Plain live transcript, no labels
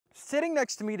Sitting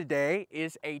next to me today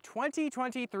is a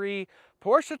 2023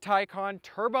 Porsche Taycan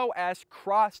Turbo S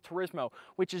Cross Turismo,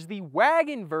 which is the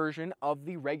wagon version of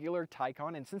the regular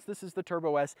Taycan. And since this is the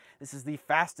Turbo S, this is the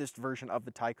fastest version of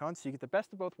the Taycan, so you get the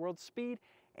best of both worlds, speed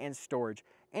and storage.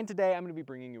 And today I'm going to be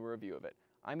bringing you a review of it.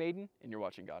 I'm Aiden, and you're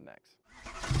watching God Next.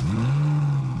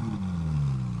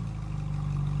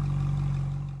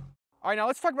 All right, now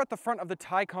let's talk about the front of the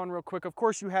Taycan real quick. Of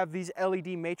course, you have these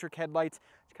LED matrix headlights,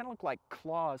 which kind of look like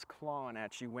claws clawing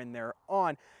at you when they're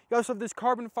on. You also have this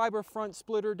carbon fiber front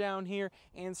splitter down here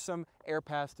and some air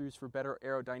pass-throughs for better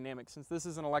aerodynamics. Since this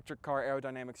is an electric car,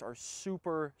 aerodynamics are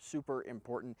super, super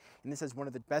important. And this is one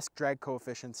of the best drag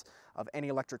coefficients of any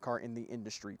electric car in the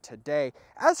industry today.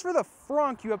 As for the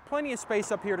front, you have plenty of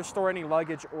space up here to store any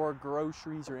luggage or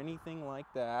groceries or anything like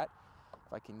that.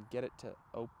 If I can get it to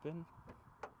open.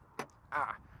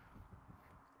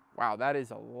 Wow, that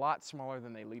is a lot smaller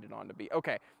than they lead it on to be.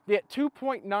 Okay, we get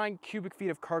 2.9 cubic feet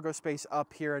of cargo space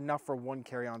up here, enough for one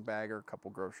carry-on bag or a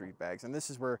couple grocery bags. And this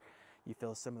is where you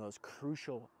fill some of those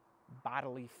crucial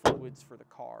bodily fluids for the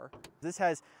car. This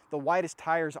has the widest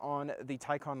tires on the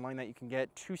Taycan line that you can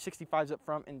get, 265s up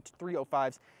front and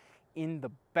 305s in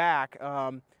the back.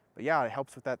 But yeah, it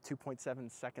helps with that 2.7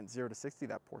 seconds 0 to 60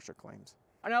 that Porsche claims.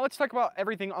 Now let's talk about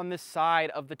everything on this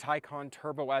side of the Taycan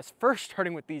Turbo S. First,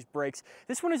 starting with these brakes.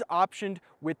 This one is optioned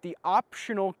with the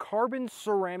optional carbon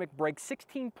ceramic brakes,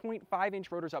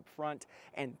 16.5-inch rotors up front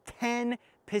and 10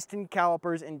 piston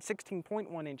calipers and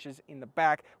 16.1 inches in the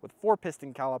back with 4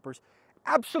 piston calipers.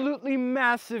 Absolutely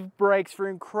massive brakes for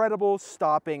incredible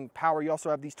stopping power. You also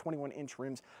have these 21-inch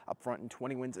rims up front and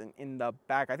 20 in the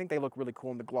back. I think they look really cool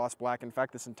in the gloss black. In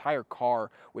fact, this entire car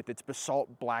with its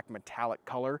basalt black metallic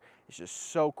color is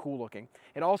just so cool looking.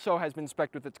 It also has been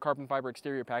spec'd with its carbon fiber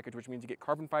exterior package, which means you get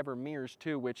carbon fiber mirrors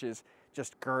too, which is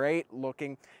just great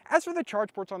looking. As for the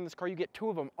charge ports on this car, you get 2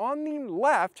 of them. On the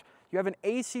left, you have an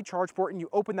AC charge port, and you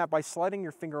open that by sliding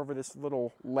your finger over this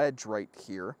little ledge right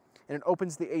here. And it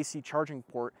opens the AC charging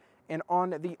port. And on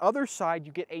the other side,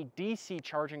 you get a DC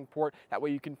charging port. That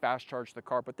way you can fast charge the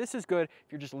car. But this is good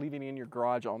if you're just leaving it in your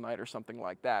garage all night or something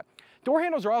like that. Door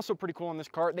handles are also pretty cool on this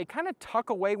car. They kind of tuck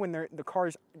away when the car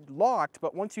is locked,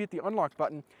 but once you hit the unlock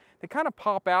button, they kind of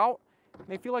pop out.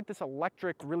 They feel like this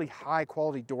electric, really high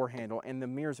quality door handle. And the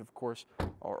mirrors, of course,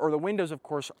 or the windows, of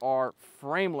course, are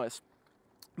frameless.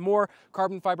 More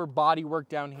carbon fiber bodywork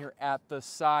down here at the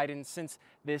side, and since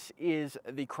this is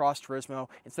the Cross Turismo,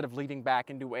 instead of leading back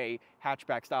into a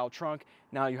hatchback style trunk,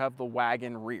 now you have the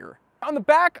wagon rear. On the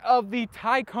back of the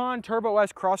Taycan Turbo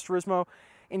S Cross Turismo,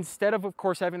 instead of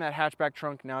course having that hatchback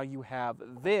trunk, now you have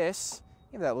this.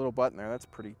 You have that little button there, that's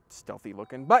pretty stealthy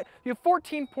looking. But you have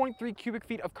 14.3 cubic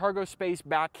feet of cargo space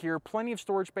back here, plenty of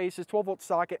storage spaces, 12-volt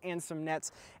socket, and some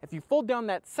nets. If you fold down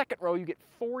that second row, you get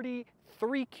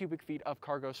 43 cubic feet of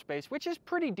cargo space, which is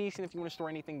pretty decent if you want to store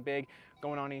anything big,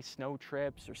 going on any snow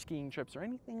trips or skiing trips or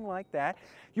anything like that.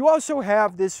 You also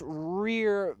have this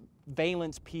rear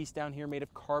valence piece down here made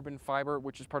of carbon fiber,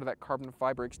 which is part of that carbon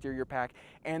fiber exterior pack,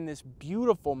 and this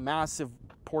beautiful massive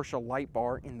Porsche light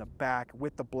bar in the back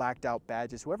with the blacked out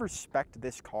badges. Whoever spec'd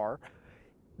this car,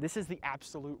 this is the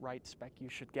absolute right spec you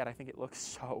should get. I think it looks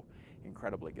so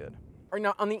incredibly good. All right,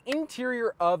 now on the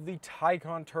interior of the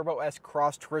Taycan Turbo S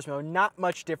Cross Turismo, not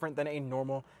much different than a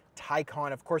normal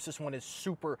Taycan. Of course, this one is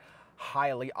super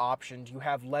highly optioned. You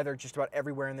have leather just about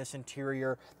everywhere in this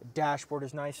interior. The dashboard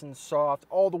is nice and soft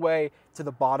all the way to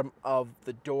the bottom of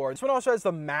the door. This one also has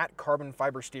the matte carbon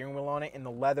fiber steering wheel on it, and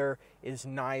the leather is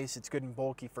nice. It's good and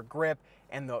bulky for grip,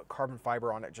 and the carbon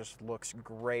fiber on it just looks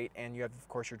great. And you have, of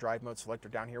course, your drive mode selector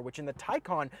down here, which in the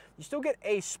Taycan, you still get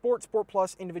a Sport, Sport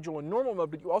Plus, individual, and normal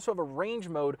mode, but you also have a range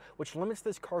mode, which limits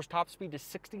this car's top speed to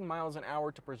 60 miles an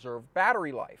hour to preserve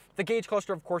battery life. The gauge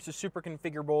cluster, of course, is super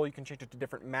configurable. You can change it to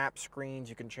different map screens.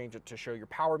 You can change it to show your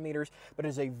power meters, but it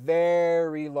is a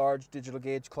very large digital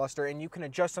gauge cluster, and you can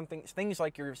adjust things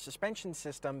like your suspension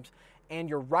systems and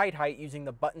your ride height using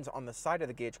the buttons on the side of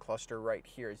the gauge cluster right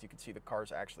here. As you can see, the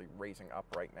car's actually raising up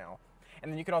right now.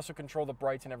 And then you can also control the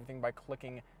brights and everything by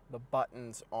clicking the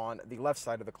buttons on the left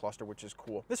side of the cluster, which is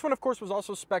cool. This one, of course, was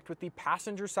also spec'd with the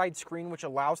passenger side screen, which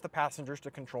allows the passengers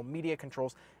to control media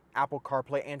controls. Apple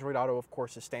CarPlay, Android Auto, of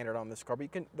course, is standard on this car, but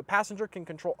the passenger can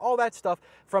control all that stuff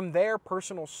from their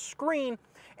personal screen.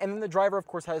 And then the driver, of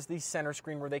course, has the center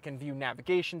screen where they can view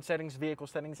navigation settings, vehicle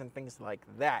settings, and things like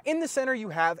that. In the center, you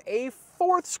have a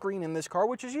 4th screen in this car,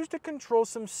 which is used to control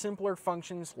some simpler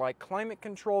functions like climate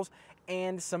controls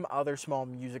and some other small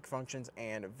music functions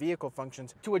and vehicle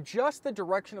functions. To adjust the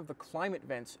direction of the climate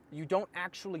vents, you don't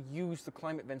actually use the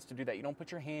climate vents to do that. You don't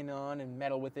put your hand on and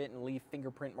meddle with it and leave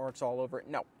fingerprint marks all over it.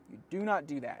 No, you do not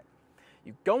do that.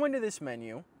 You go into this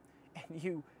menu and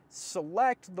you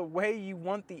select the way you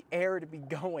want the air to be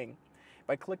going.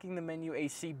 By clicking the menu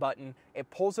AC button, it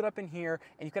pulls it up in here,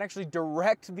 and you can actually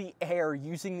direct the air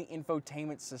using the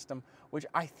infotainment system, which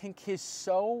I think is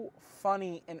so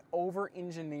funny and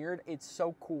over-engineered. It's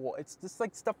so cool. It's just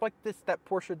like stuff like this that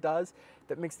Porsche does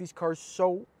that makes these cars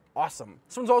so awesome.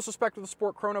 This one's also spec'd with a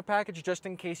Sport Chrono package, just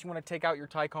in case you want to take out your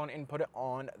Taycan and put it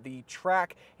on the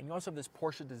track. And you also have this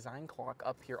Porsche design clock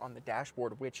up here on the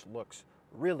dashboard, which looks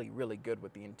really, really good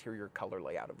with the interior color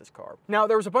layout of this car. Now,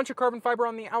 there was a bunch of carbon fiber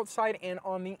on the outside, and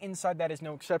on the inside, that is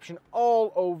no exception,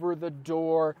 all over the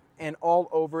door and all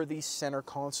over the center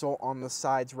console on the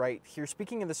sides right here.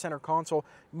 Speaking of the center console,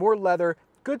 more leather,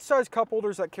 good sized cup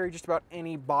holders that carry just about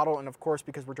any bottle, and of course,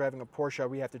 because we're driving a Porsche,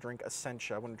 we have to drink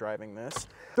Essentia when driving this.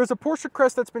 There's a Porsche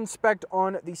crest that's been spec'd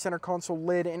on the center console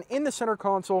lid, and in the center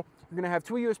console, you're gonna have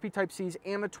two USB Type-Cs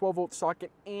and a 12-volt socket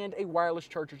and a wireless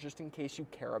charger just in case you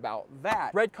care about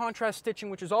that. Red contrast stitching,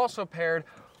 which is also paired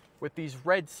with these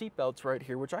red seat belts right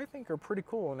here, which I think are pretty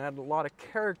cool and add a lot of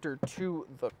character to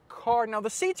the car. Now, the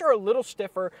seats are a little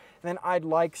stiffer than I'd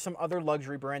like. Some other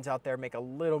luxury brands out there make a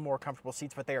little more comfortable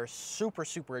seats, but they are super,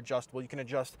 super adjustable. You can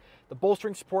adjust the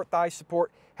bolstering support, thigh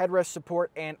support, headrest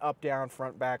support, and up, down,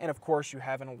 front, back. And of course, you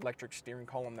have an electric steering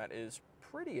column that is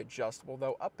pretty adjustable,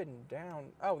 though up and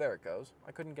down. Oh, there it goes.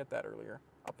 I couldn't get that earlier.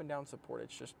 Up and down support,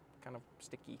 it's just kind of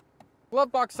sticky. Glove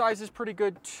box size is pretty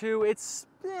good too. It's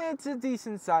a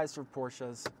decent size for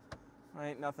Porsches.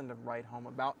 Right, nothing to write home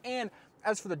about. And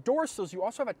as for the door sills, you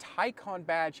also have a Taycan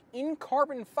badge in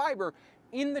carbon fiber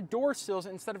in the door sills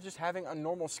instead of just having a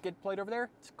normal skid plate over there.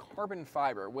 It's carbon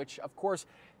fiber, which of course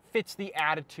fits the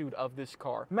attitude of this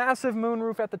car. Massive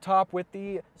moonroof at the top with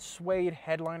the suede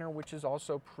headliner, which is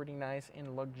also pretty nice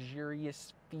and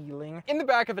luxurious feeling. In the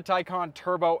back of the Taycan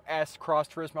Turbo S Cross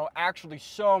Turismo, actually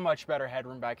so much better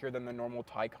headroom back here than the normal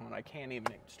Taycan. I can't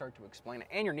even start to explain it.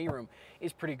 And your knee room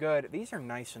is pretty good. These are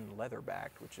nice and leather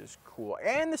backed, which is cool.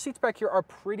 And the seats back here are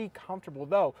pretty comfortable,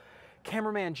 though.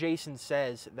 Cameraman Jason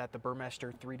says that the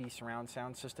Burmester 3D surround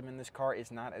sound system in this car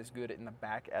is not as good in the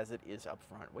back as it is up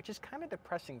front, which is kind of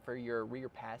depressing for your rear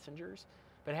passengers.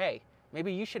 But hey,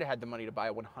 maybe you should have had the money to buy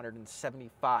a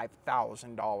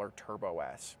 $175,000 Turbo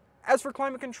S. As for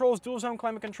climate controls, dual zone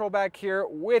climate control back here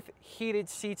with heated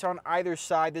seats on either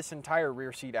side. This entire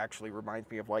rear seat actually reminds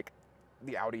me of like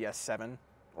the Audi S7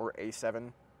 or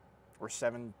A7 or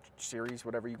 7 Series,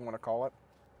 whatever you want to call it.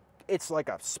 It's like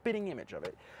a spitting image of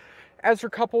it. As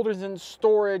for cup holders and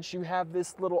storage, you have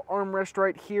this little armrest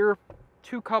right here,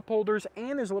 2 cup holders,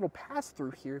 and there's a little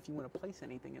pass-through here if you want to place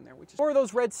anything in there, which is for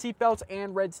those red seat belts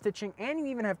and red stitching, and you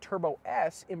even have Turbo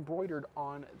S embroidered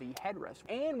on the headrest.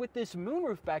 And with this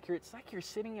moonroof back here, it's like you're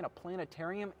sitting in a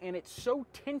planetarium, and it's so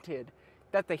tinted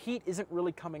that the heat isn't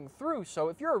really coming through. So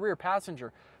if you're a rear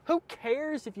passenger, who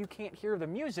cares if you can't hear the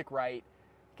music right?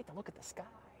 You get to look at the sky.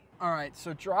 All right,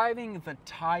 so driving the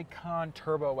Taycan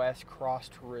Turbo S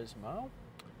Cross Turismo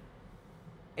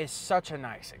is such a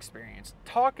nice experience.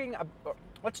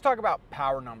 Let's talk about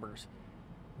power numbers.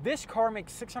 This car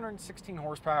makes 616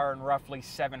 horsepower and roughly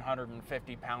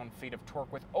 750 pound-feet of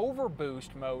torque. With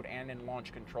overboost mode and in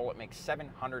launch control, it makes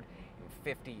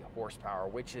 750 horsepower,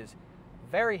 which is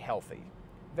very healthy.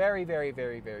 Very, very,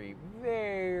 very, very,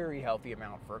 very healthy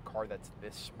amount for a car that's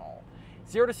this small.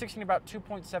 0 to 60 in about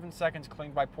 2.7 seconds,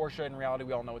 claimed by Porsche. In reality,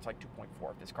 we all know it's like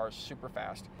 2.4. This car is super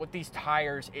fast. With these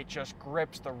tires, it just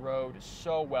grips the road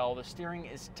so well. The steering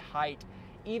is tight.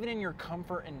 Even in your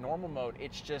comfort and normal mode,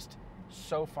 it's just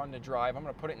so fun to drive. I'm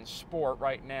gonna put it in sport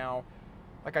right now.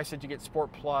 Like I said, you get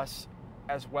Sport Plus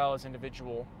as well as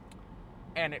individual,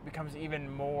 and it becomes even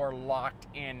more locked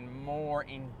in, more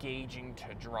engaging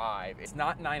to drive. It's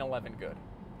not 911 good,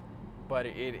 but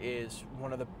it is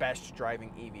one of the best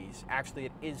driving EVs. Actually,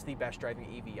 it is the best driving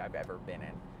EV I've ever been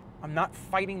in. I'm not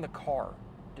fighting the car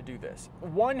to do this.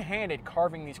 One-handed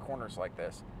carving these corners like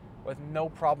this with no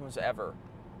problems ever.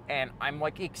 And I'm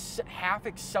like half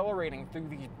accelerating through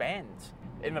these bends.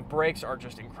 And the brakes are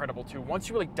just incredible too. Once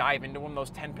you really dive into them,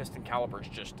 those 10-piston calipers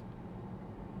just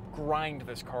grind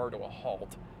this car to a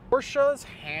halt. Porsche's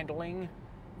handling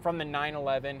from the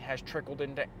 911 has trickled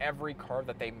into every car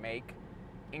that they make,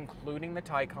 including the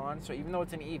Taycan. So even though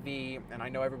it's an EV, and I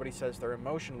know everybody says they're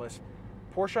emotionless,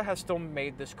 Porsche has still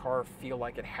made this car feel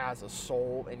like it has a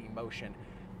soul and emotion.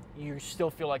 You still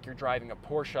feel like you're driving a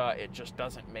Porsche, it just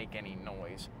doesn't make any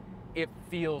noise. It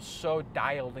feels so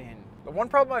dialed in. The one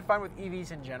problem I find with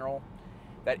EVs in general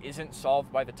that isn't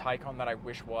solved by the Taycan that I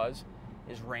wish was,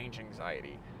 is range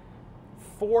anxiety.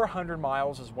 400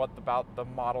 miles is what about the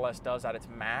Model S does at its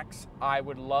max. I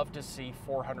would love to see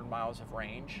 400 miles of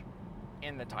range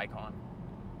in the Taycan.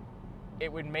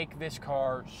 it would make this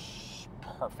car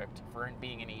perfect for it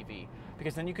being an EV,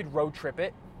 because then you could road trip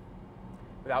it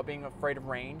without being afraid of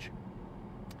range,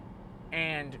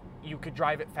 and you could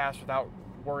drive it fast without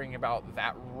worrying about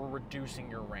that reducing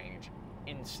your range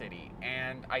in city.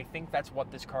 And I think that's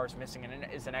what this car is missing, and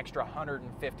it is an extra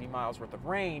 150 miles worth of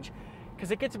range, because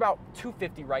it gets about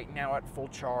 250 right now at full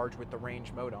charge with the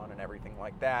range mode on and everything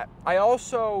like that. I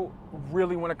also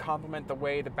really want to compliment the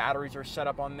way the batteries are set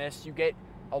up on this. You get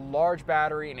a large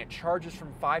battery and it charges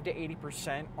from 5 to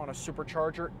 80% on a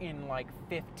supercharger in like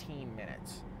 15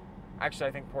 minutes. Actually,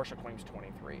 I think Porsche claims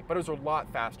 23, but it was a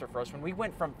lot faster for us. When we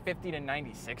went from 50 to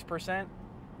 96%,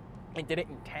 it did it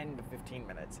in 10 to 15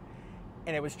 minutes.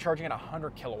 And it was charging at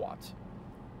 100 kilowatts,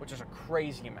 which is a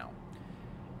crazy amount.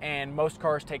 And most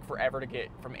cars take forever to get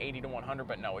from 80 to 100,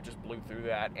 but no, it just blew through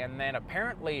that. And then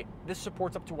apparently this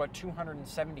supports up to a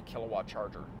 270 kilowatt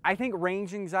charger. I think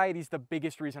range anxiety is the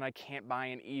biggest reason I can't buy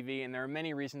an EV, and there are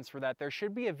many reasons for that. There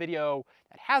should be a video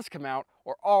that has come out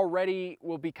or already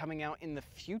will be coming out in the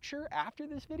future after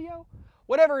this video.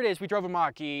 Whatever it is, we drove a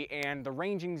Mach-E, and the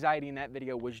range anxiety in that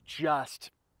video was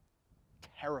just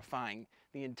terrifying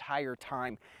the entire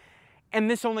time. And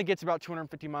this only gets about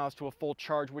 250 miles to a full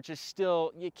charge, which is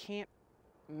still, you can't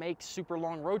make super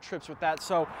long road trips with that.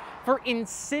 So for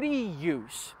in-city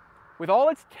use, with all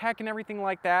its tech and everything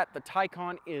like that, the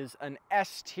Taycan is an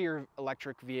S-tier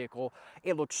electric vehicle.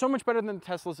 It looks so much better than the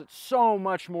Teslas. It's so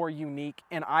much more unique,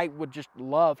 and I would just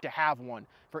love to have one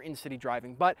for in-city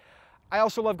driving. But I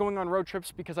also love going on road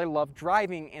trips because I love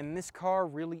driving, and this car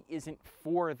really isn't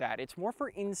for that. It's more for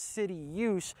in-city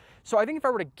use. So I think if I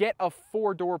were to get a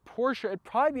four-door Porsche, it'd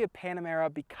probably be a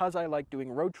Panamera because I like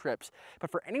doing road trips. But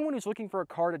for anyone who's looking for a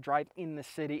car to drive in the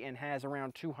city and has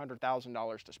around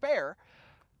 $200,000 to spare,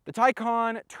 the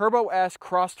Taycan Turbo S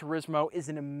Cross Turismo is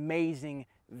an amazing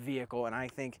vehicle, and I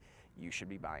think you should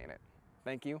be buying it.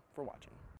 Thank you for watching.